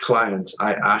clients,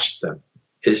 I ask them,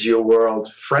 is your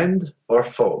world friend or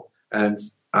foe? And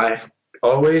I've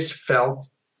always felt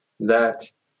that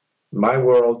my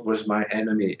world was my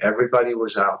enemy. Everybody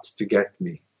was out to get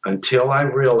me, until I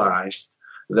realized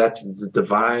that the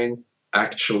divine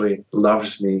actually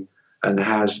loves me and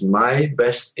has my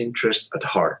best interest at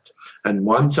heart. And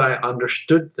once I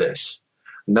understood this,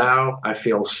 now I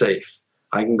feel safe.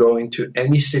 I can go into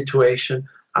any situation.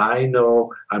 I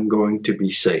know I'm going to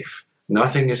be safe.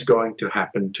 Nothing is going to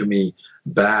happen to me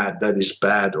that is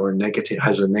bad or negative,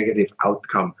 has a negative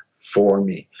outcome for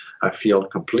me. I feel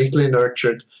completely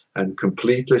nurtured and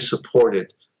completely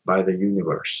supported by the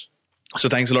universe. So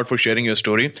thanks a lot for sharing your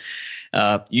story.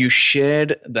 You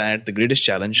shared that the greatest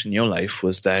challenge in your life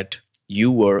was that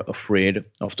you were afraid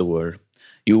of the world.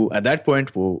 You, at that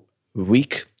point, were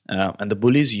weak, and the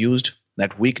bullies used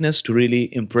that weakness to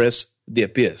really impress their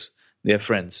peers, their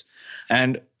friends.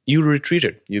 And you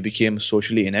retreated. You became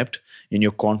socially inept, and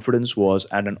your confidence was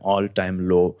at an all-time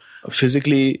low.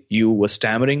 Physically, you were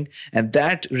stammering, and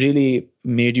that really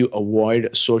made you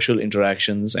avoid social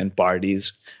interactions and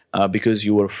parties because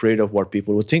you were afraid of what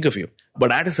people would think of you.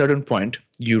 But at a certain point,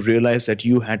 you realized that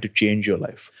you had to change your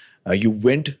life. You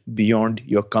went beyond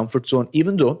your comfort zone,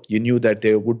 even though you knew that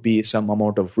there would be some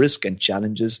amount of risk and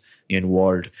challenges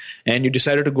involved. And you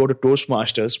decided to go to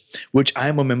Toastmasters, which I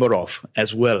am a member of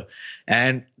as well.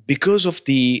 And because of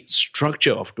the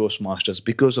structure of Toastmasters,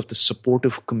 because of the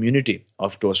supportive community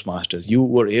of Toastmasters, you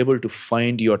were able to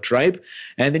find your tribe,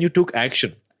 and then you took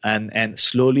action. And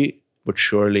slowly but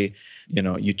surely,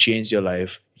 you changed your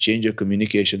life, changed your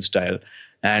communication style.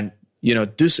 And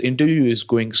this interview is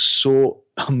going so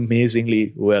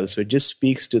amazingly well. So it just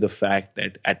speaks to the fact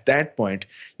that at that point,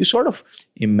 you sort of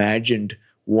imagined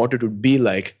what it would be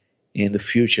like in the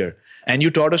future. And you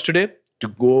taught us today to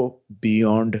go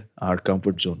beyond our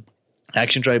comfort zone.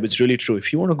 Action Tribe, it's really true.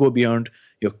 If you want to go beyond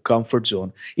your comfort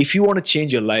zone, if you want to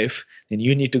change your life, then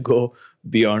you need to go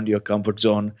beyond your comfort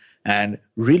zone and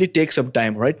really take some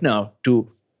time right now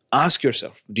to ask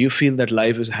yourself, do you feel that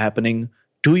life is happening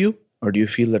to you? Or do you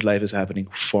feel that life is happening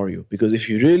for you? Because if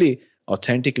you really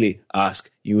authentically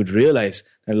ask, you would realize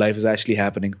that life is actually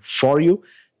happening for you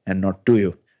and not to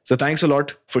you. So thanks a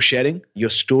lot for sharing your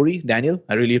story, Daniel.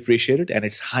 I really appreciate it. And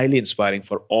it's highly inspiring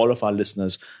for all of our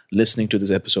listeners listening to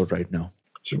this episode right now.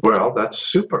 Well, that's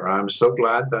super. I'm so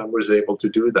glad that I was able to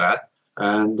do that.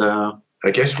 And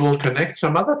I guess we'll connect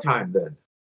some other time then.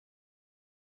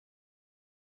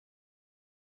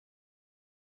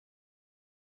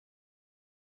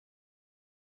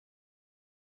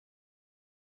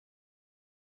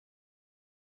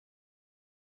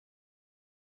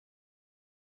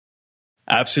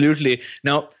 Absolutely.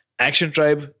 Now, Action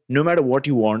Tribe, no matter what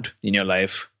you want in your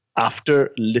life,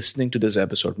 after listening to this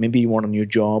episode, maybe you want a new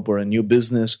job or a new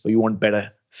business, or you want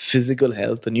better physical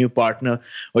health, a new partner,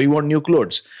 or you want new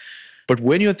clothes. But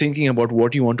when you're thinking about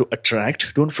what you want to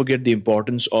attract, don't forget the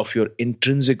importance of your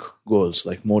intrinsic goals,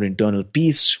 like more internal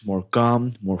peace, more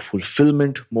calm, more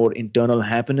fulfillment, more internal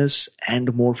happiness,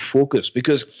 and more focus.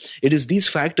 Because it is these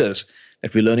factors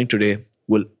that we're learning today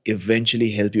will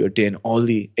eventually help you attain all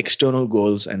the external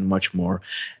goals and much more.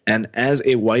 And as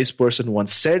a wise person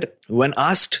once said, when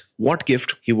asked what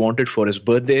gift he wanted for his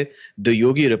birthday, the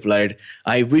yogi replied,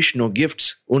 I wish no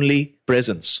gifts, only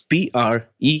presents.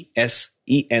 Presence.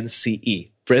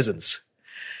 Presence.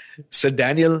 So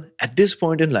Daniel, at this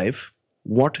point in life,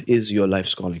 what is your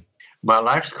life's calling? My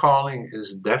life's calling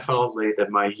is definitely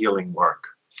my healing work.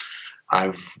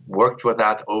 I've worked with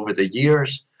that over the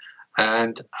years.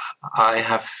 And I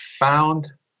have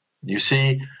found, you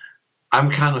see,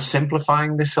 I'm kind of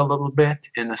simplifying this a little bit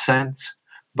in a sense,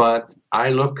 but I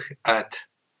look at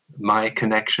my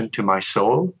connection to my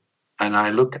soul, and I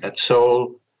look at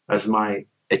soul as my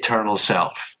eternal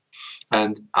self.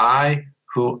 And I,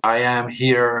 who I am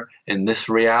here in this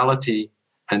reality,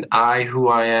 and I, who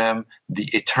I am the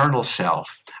eternal self,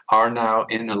 are now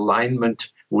in alignment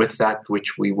with that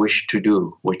which we wish to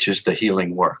do, which is the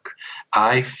healing work.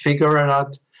 I figure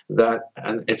out that,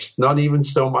 and it's not even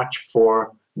so much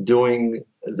for doing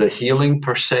the healing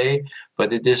per se,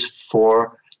 but it is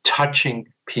for touching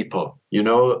people.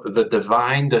 The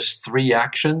divine does 3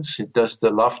 actions. It does the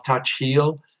love, touch,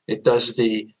 heal. It does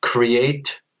the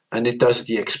create, and it does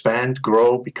the expand,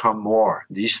 grow, become more.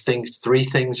 These things, 3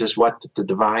 things is what the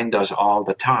divine does all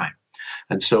the time.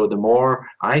 And so the more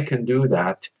I can do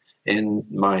that in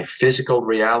my physical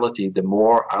reality, the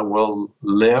more I will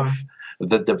live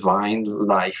the divine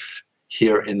life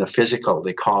here in the physical.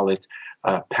 They call it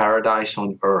paradise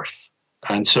on earth.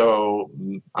 And so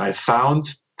I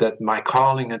found that my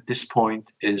calling at this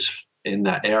point is in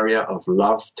the area of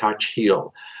love, touch,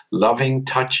 heal. Loving,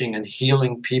 touching, and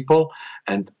healing people,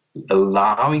 and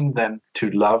allowing them to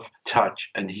love,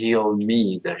 touch, and heal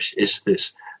me. There is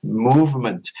this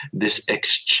movement, this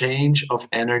exchange of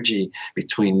energy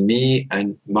between me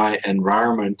and my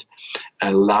environment,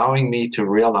 allowing me to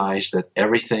realize that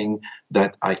everything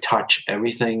that I touch,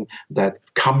 everything that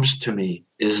comes to me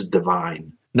is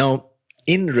divine. Now,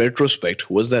 in retrospect,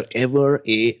 was there ever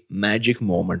a magic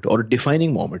moment or a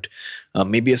defining moment,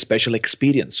 maybe a special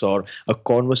experience or a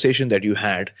conversation that you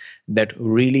had that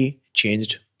really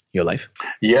changed your life?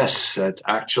 Yes, it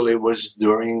actually was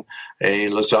during a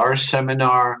Lazarus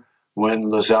seminar when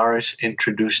Lazarus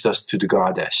introduced us to the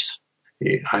goddess.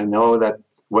 I know that,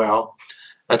 well,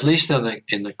 at least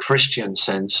in the Christian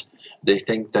sense, they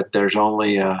think that there's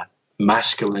only a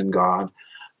masculine God.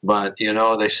 But,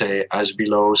 they say as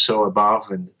below, so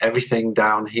above, and everything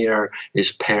down here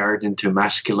is paired into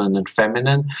masculine and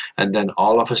feminine. And then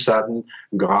all of a sudden,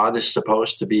 God is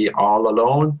supposed to be all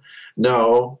alone.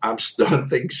 No, I don't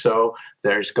think so.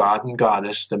 There's God and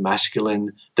goddess, the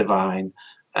masculine divine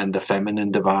and the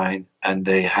feminine divine, and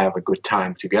they have a good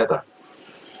time together.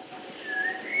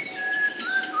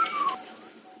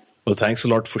 Well, thanks a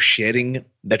lot for sharing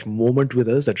that moment with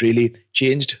us that really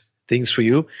changed things for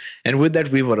you. And with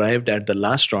that, we've arrived at the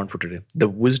last round for today, the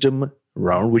wisdom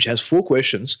round, which has 4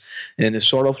 questions and is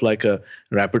sort of like a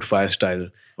rapid fire style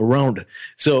round.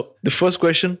 So the first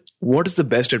question, what is the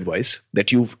best advice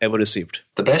that you've ever received?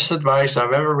 The best advice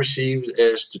I've ever received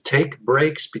is to take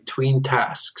breaks between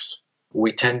tasks.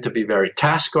 We tend to be very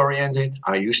task-oriented.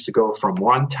 I used to go from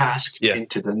one task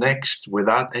into the next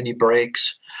without any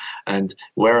breaks. And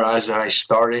whereas I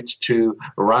started to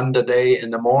run the day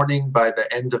in the morning, by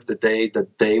the end of the day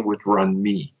would run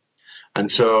me. And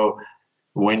so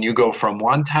when you go from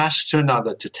one task to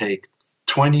another, to take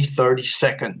 20, 30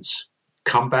 seconds,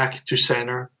 come back to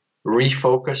center,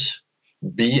 refocus,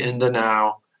 be in the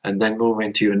now, and then move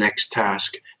into your next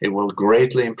task, it will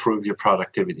greatly improve your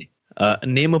productivity.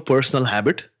 Name a personal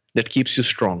habit that keeps you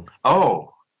strong.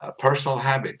 Oh, a personal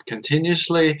habit.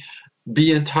 Continuously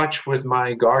be in touch with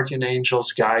my guardian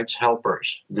angels, guides,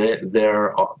 helpers.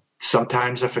 They're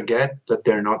sometimes I forget that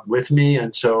they're not with me.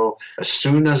 And so as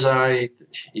soon as I,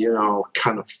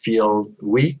 kind of feel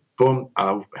weak, boom,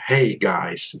 hey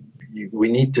guys,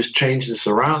 we need to change this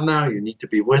around now. You need to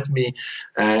be with me.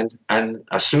 And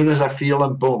as soon as I feel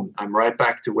them, boom, I'm right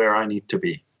back to where I need to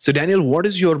be. So Daniel, what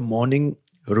is your morning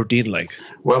routine like?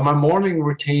 Well, my morning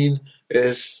routine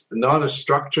is not as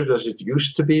structured as it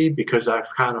used to be, because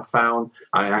I've kind of found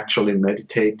I actually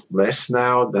meditate less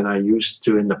now than I used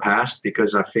to in the past,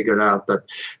 because I figured out that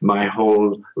my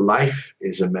whole life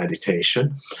is a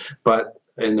meditation. But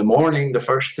in the morning, the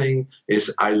first thing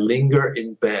is I linger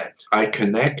in bed. I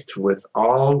connect with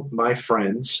all my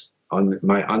friends,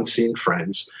 my unseen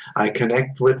friends. I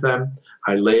connect with them.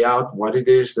 I lay out what it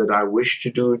is that I wish to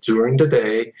do during the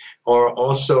day, or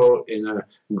also in a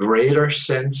greater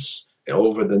sense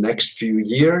over the next few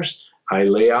years. I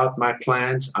lay out my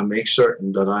plans. I make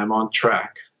certain that I'm on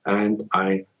track, and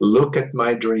I look at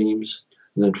my dreams.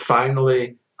 And then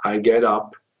finally, I get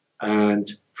up,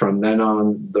 and from then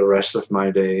on, the rest of my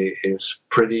day is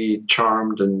pretty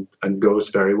charmed and goes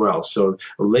very well. So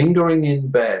lingering in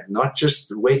bed, not just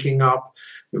waking up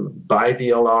by the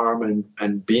alarm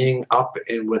and being up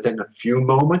within a few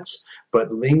moments,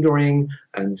 but lingering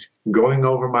and going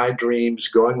over my dreams,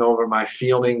 going over my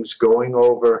feelings, going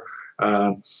over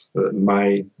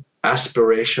my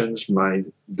aspirations, my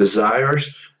desires,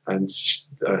 and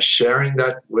sharing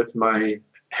that with my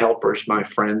helpers, my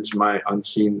friends, my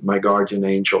unseen, my guardian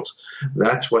angels.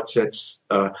 That's what sets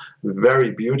a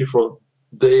very beautiful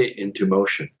day into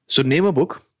motion. So name a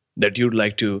book that you'd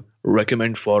like to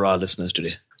recommend for our listeners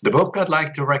today. The book I'd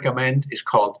like to recommend is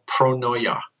called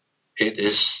Pronoia. It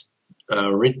is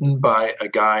written by a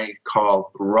guy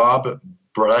called Rob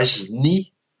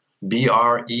Brezsny,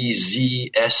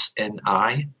 Brezsni,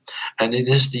 and it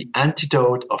is the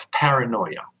antidote of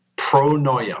paranoia.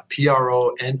 Pronoia,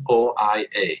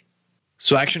 Pronoia.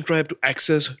 So Action Tribe, to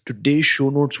access today's show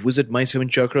notes, visit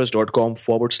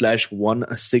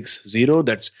my7chakras.com/160.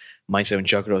 That's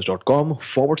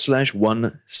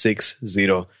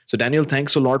my7chakras.com/160. So Daniel,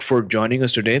 thanks a lot for joining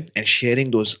us today and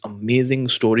sharing those amazing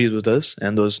stories with us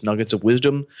and those nuggets of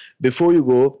wisdom. Before you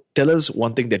go, tell us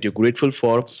one thing that you're grateful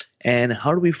for, and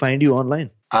how do we find you online?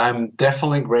 I'm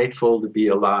definitely grateful to be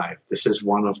alive. This is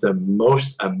one of the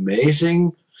most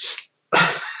amazing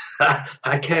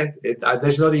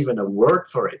there's not even a word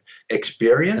for it,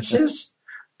 experiences,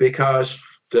 because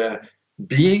the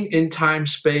being in time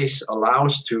space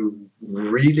allows to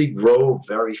really grow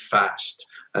very fast.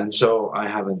 And so I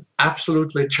have an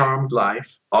absolutely charmed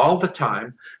life all the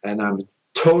time, and I'm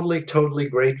totally, totally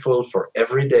grateful for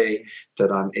every day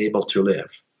that I'm able to live.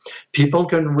 People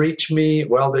can reach me.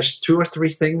 Well, there's 2 or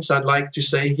 3 things I'd like to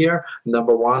say here.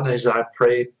 Number one is I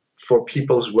pray for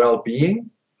people's well-being.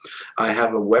 I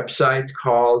have a website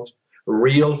called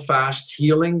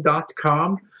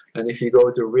realfasthealing.com. And if you go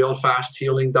to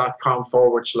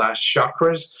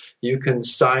realfasthealing.com/chakras, you can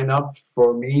sign up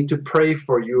for me to pray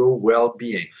for your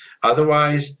well-being.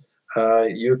 Otherwise,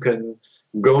 you can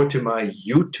go to my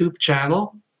YouTube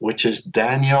channel, which is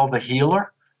Daniel the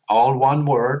Healer, all one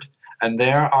word, and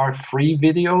there are free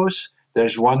videos.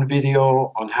 There's one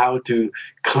video on how to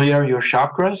clear your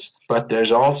chakras, but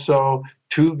there's also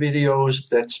 2 videos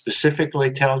that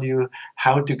specifically tell you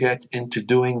how to get into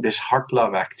doing this heart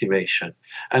love activation.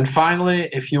 And finally,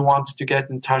 if you want to get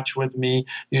in touch with me,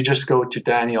 you just go to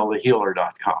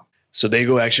danielthehealer.com. So there you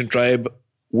go, Action Tribe.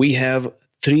 We have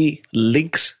 3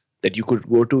 links that you could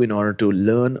go to in order to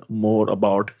learn more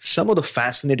about some of the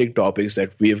fascinating topics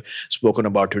that we've spoken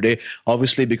about today.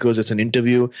 Obviously, because it's an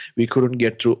interview, we couldn't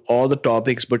get through all the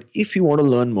topics. But if you want to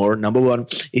learn more, number one,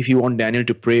 if you want Daniel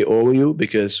to pray over you,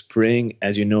 because praying,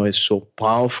 as you know, is so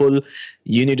powerful,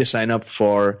 you need to sign up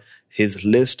for his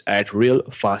list at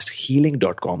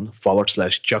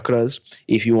realfasthealing.com/chakras.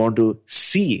 If you want to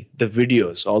see the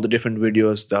videos, all the different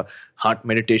videos, the heart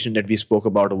meditation that we spoke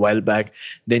about a while back,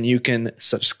 then you can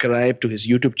subscribe to his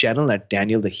YouTube channel at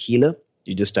Daniel the Healer.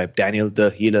 You just type Daniel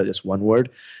the Healer, just one word.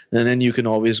 And then you can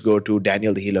always go to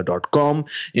danielthehealer.com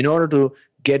in order to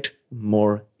get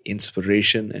more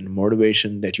inspiration and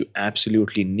motivation that you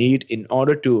absolutely need in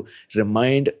order to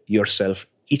remind yourself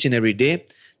each and every day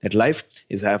that life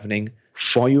is happening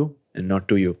for you and not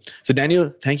to you. So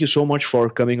Daniel, thank you so much for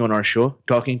coming on our show,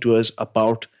 talking to us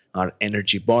about our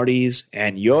energy bodies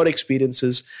and your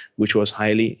experiences, which was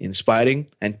highly inspiring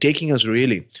and taking us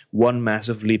really one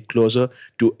massive leap closer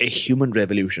to a human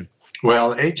revolution.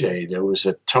 Well, AJ, it was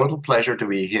a total pleasure to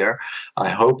be here. I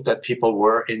hope that people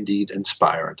were indeed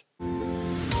inspired.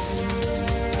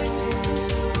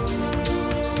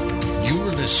 You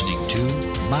were listening to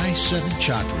My 7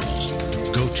 Chakras.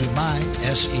 Go to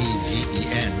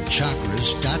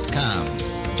mySEVENchakras.com.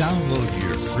 Download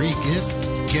your free gift,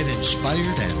 get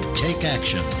inspired, and take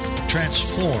action.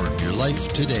 Transform your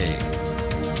life today.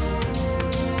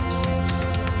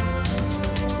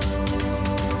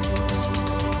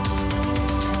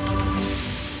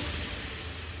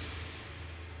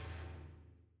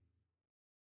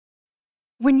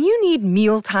 When you need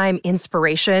mealtime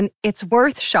inspiration, it's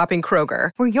worth shopping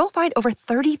Kroger, where you'll find over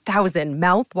 30,000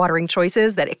 mouth-watering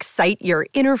choices that excite your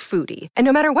inner foodie. And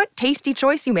no matter what tasty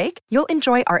choice you make, you'll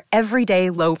enjoy our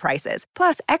everyday low prices,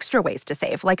 plus extra ways to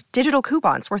save, like digital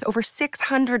coupons worth over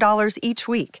 $600 each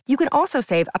week. You can also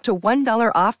save up to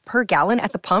 $1 off per gallon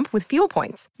at the pump with fuel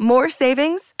points. More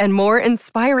savings and more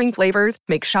inspiring flavors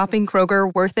make shopping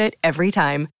Kroger worth it every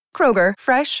time. Kroger,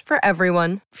 fresh for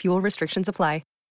everyone. Fuel restrictions apply.